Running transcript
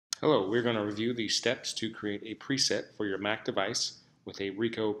Hello, we're going to review the steps to create a preset for your Mac device with a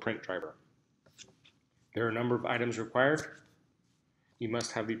Ricoh print driver. There are a number of items required. You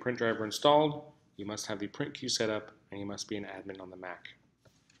must have the print driver installed, you must have the print queue set up, and you must be an admin on the Mac.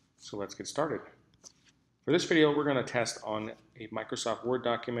 So let's get started. For this video, we're going to test on a Microsoft Word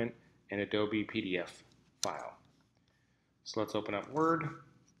document and Adobe PDF file. So let's open up Word,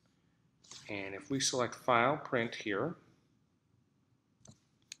 and if we select File, Print here,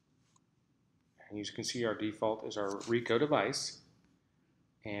 and as you can see, our default is our Ricoh device.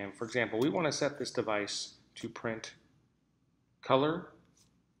 And for example, we want to set this device to print color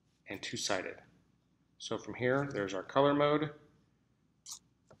and two-sided. So from here, there's our color mode.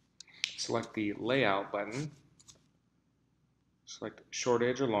 Select the layout button. Select short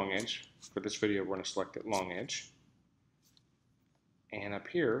edge or long edge. For this video, we're going to select it long edge. And up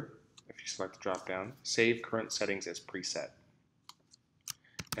here, if you select the drop down, save current settings as preset.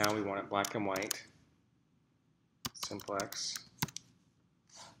 Now we want it black and white, simplex,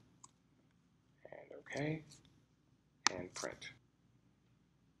 and OK, and print.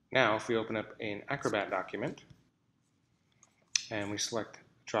 Now if we open up an Acrobat document and we select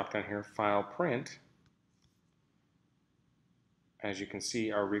drop down here, File, Print, as you can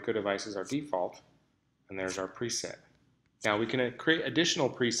see, our Ricoh device is our default, and there's our preset. Now we can create additional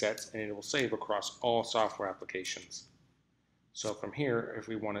presets and it will save across all software applications. So from here, if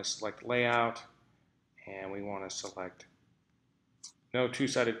we want to select layout and we want to select no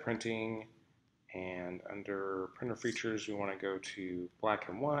two-sided printing, and under printer features we want to go to black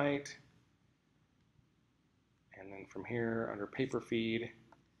and white, and then from here under paper feed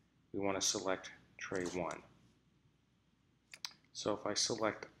we want to select tray 1. So if I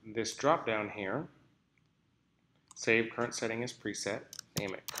select this drop down here, save current setting as preset,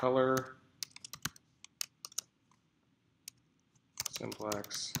 name it color,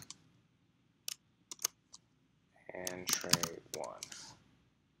 simplex, and tray 1.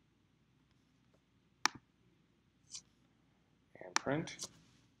 And print.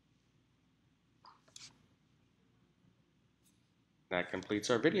 That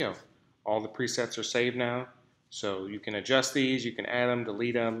completes our video. All the presets are saved now, so you can adjust these, you can add them,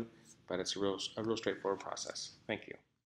 delete them, but it's a real straightforward process. Thank you.